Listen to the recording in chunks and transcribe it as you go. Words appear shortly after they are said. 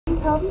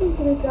probably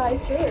gonna die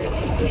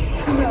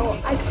first. No,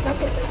 I suck at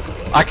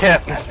this. I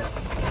can't.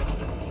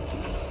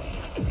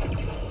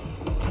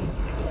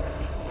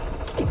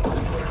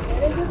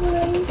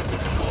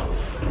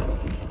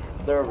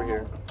 They're over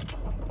here.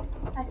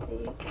 I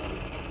see.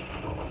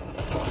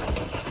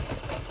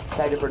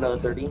 Tagged it for another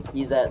 30.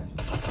 He's at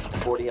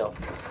 40 health.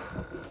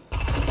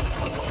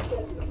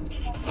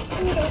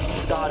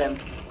 Got him.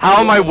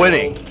 How am I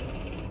winning?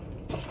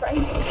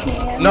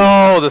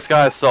 No, this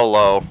guy's so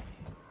low.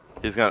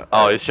 He's gonna.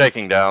 Oh, he's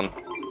shaking down.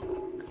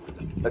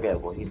 Okay,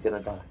 well, he's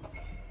gonna die.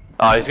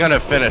 Oh, he's gonna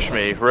finish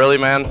me. Really,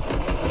 man?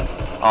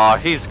 Aw,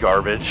 he's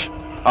garbage.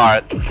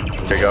 Alright,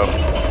 here you go.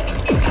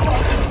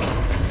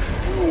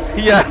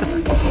 Yes!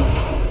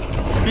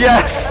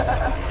 Yes!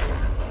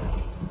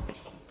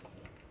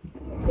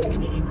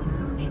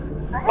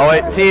 Oh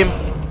wait, team!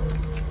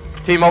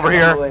 Team over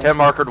here, hit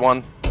markered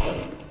one.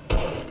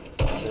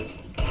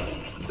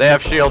 They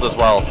have shield as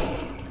well.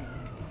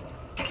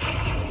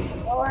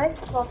 Oh, I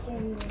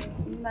fucking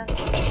messed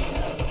up.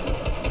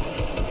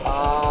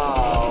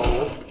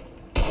 Oh.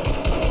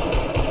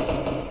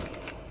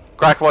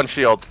 Crack one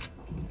shield.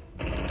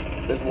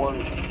 There's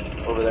one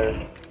over there.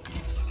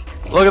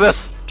 Look at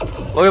this!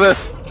 Look at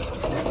this!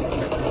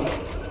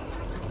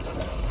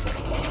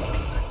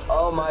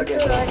 Oh my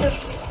Dude, I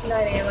goodness. have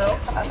 9 ammo.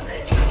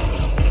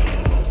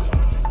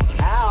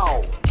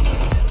 Ow!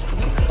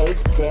 You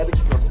take damage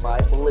from my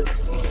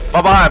bullets.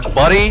 Bye bye,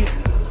 buddy!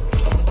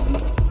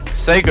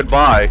 Say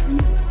goodbye.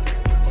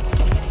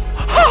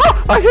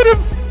 I hit him!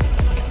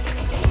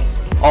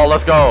 Oh,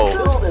 let's go!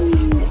 Killed him.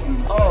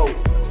 Oh,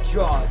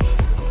 Josh,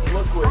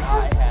 look what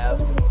I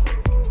have.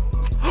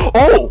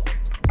 Oh!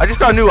 I just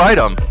got a new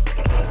item.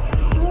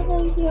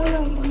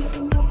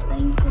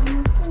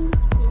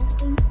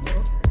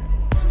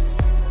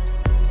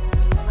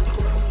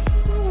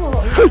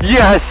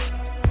 Yes!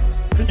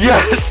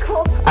 Yes!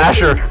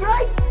 Asher!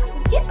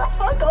 Get the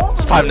fuck over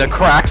It's time to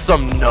crack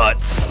some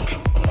nuts!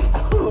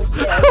 Oh,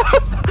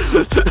 yes.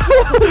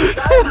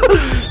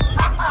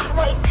 Oh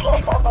my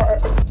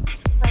god!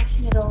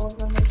 Crashing it all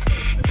over my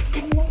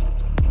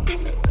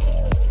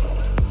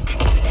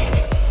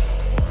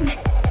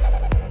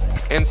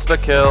Insta I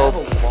kill. have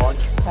a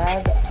launch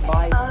pad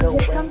by the Here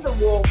way. comes a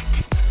wolf.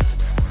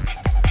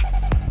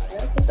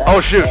 Oh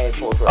shoot!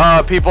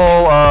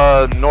 People,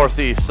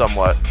 northeast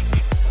somewhat.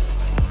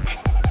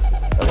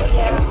 Okay,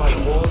 that's my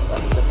wolves. I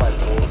need to fight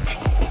wolves.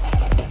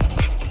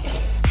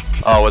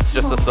 Oh, it's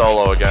just a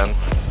solo again.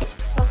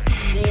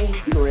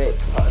 Secret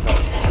tunnel.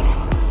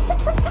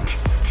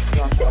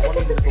 Gosh, I want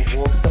to use the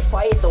wolves to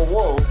fight the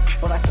wolves,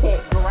 but I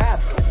can't grab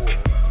the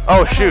wolves.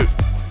 Oh shoot!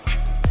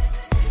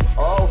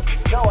 Oh,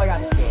 no, I got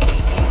scammed.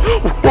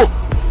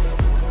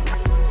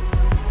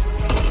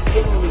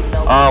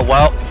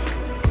 Well.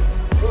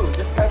 Ooh,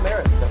 this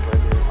chimera stuff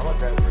right here. I want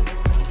to grab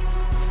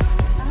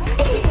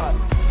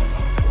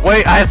it.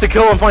 Wait, I have to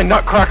kill him with my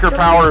Nutcracker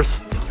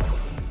powers.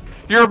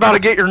 You're about to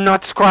get your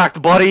nuts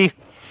cracked, buddy.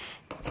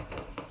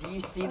 Do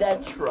you see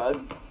that truck?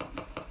 Can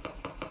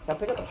I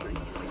pick up a tree?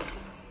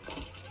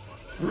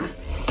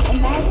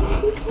 Imagine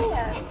if you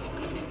can.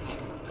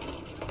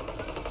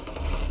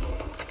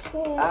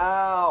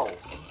 Ow!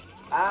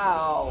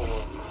 Ow!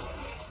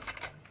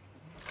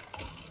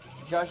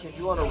 Josh, if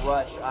you want to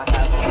rush, I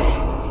have a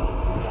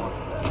launch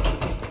pad.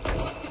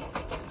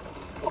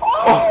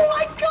 Oh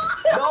my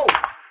god! No!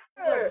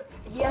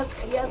 He has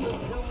a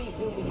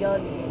zoomy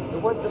gun. The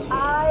ones that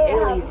I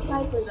have a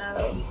sniper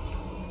though.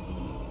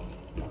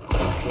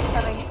 He's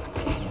coming.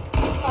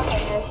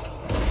 Okay.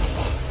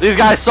 These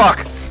guys suck.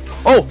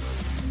 Oh,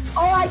 Oh,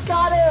 I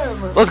got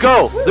him! let's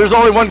go. There's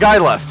only one guy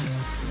left.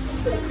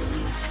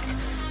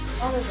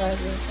 Oh my god.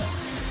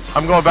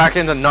 I'm going back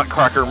into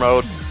Nutcracker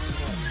mode.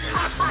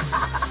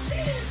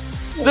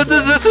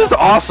 This is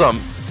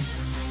awesome.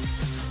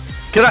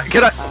 Can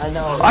I? I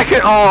know.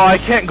 I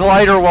can't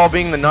glider while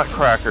being the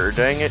Nutcracker.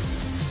 Dang it.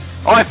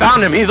 Oh, I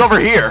found him. He's over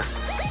here.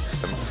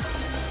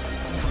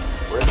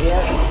 Where's he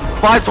at?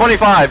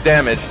 525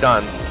 damage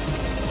done.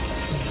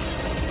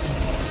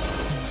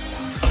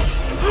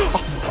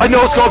 I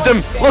no scoped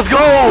him. Let's go.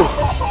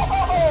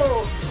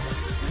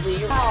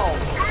 Oh!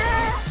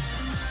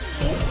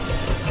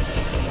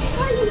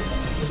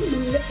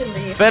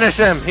 Finish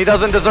him. He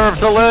doesn't deserve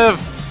to live.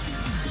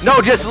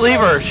 No, just leave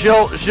her.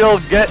 She'll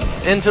get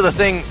into the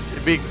thing.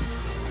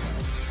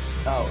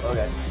 Oh,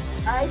 okay.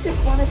 I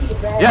just want to be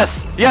red.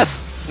 Yes,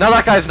 yes. Now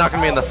that guy's not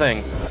gonna be in the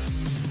thing.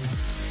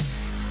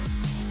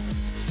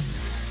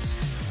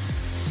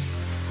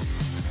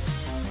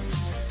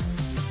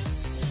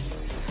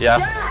 Yeah,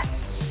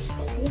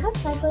 Do you have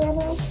sniper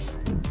ammo?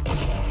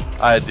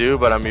 I do,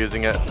 but I'm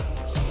using it.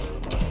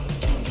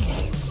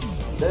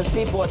 There's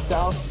people at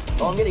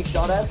south. Oh, I'm getting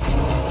shot at.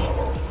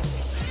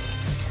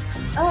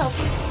 Oh,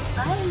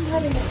 I'm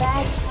having a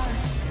bad time.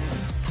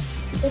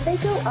 If they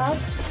go up,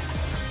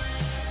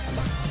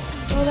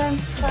 well then,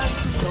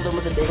 Killed him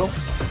with a deagle.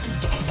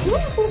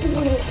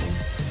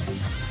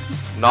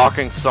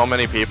 Knocking so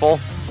many people.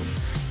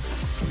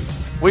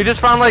 We just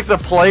found like the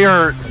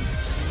player.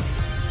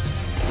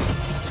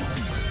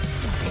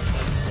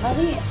 Are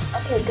we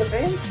okay? Good. We're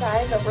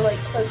inside, but we're like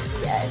close to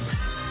the edge.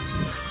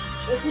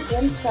 Is he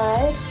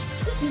inside?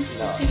 He's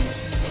not.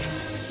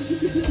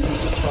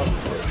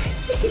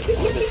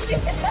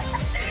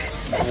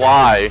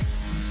 Why?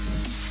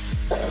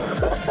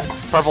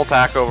 Purple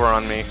tack over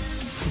on me.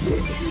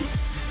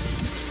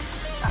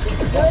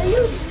 What are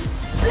you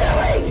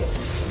doing?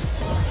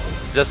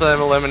 Just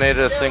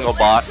eliminated a single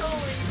bot.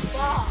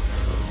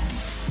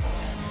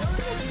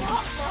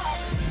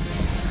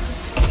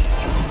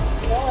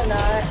 No, we're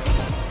not.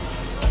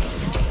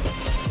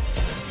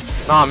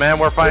 Nah, man,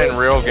 we're fighting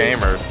real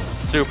gamers.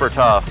 Super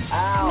tough.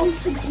 Ow.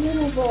 Who's the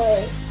Genie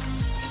Boy?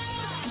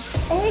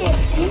 Hey,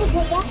 it's Genie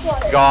Boy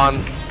Backwater.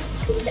 Gone.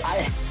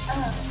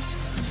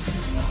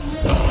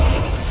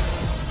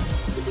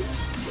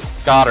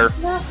 Got her.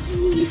 Not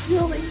me,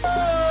 Julie.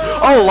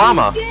 Oh,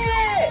 llama. We did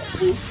it!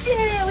 We did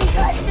it! We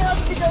got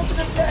jumped to go to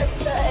the dark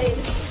side.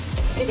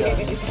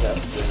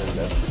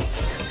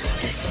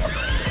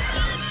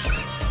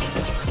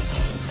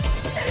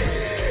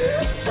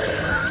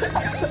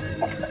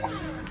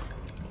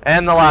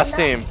 And the last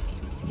team.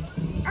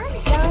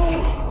 I'm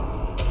dying.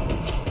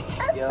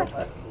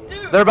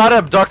 They're about to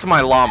abduct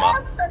my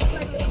llama.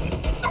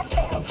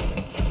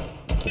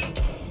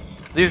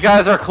 These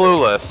guys are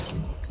clueless.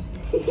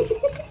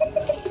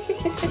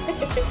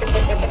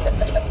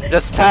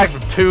 Just tagged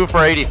 2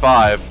 for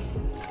 85.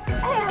 Hey,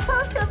 I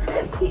found some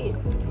 15.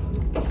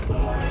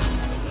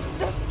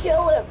 Just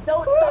kill him.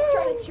 Don't stop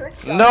trying to trick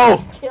shot. No.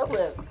 Just kill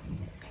him.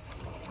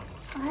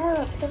 I have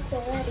a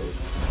pistol ready.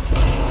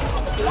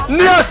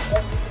 Yes!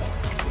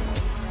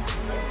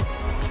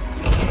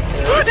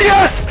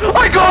 Yes!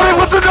 I got it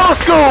with the no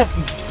scope!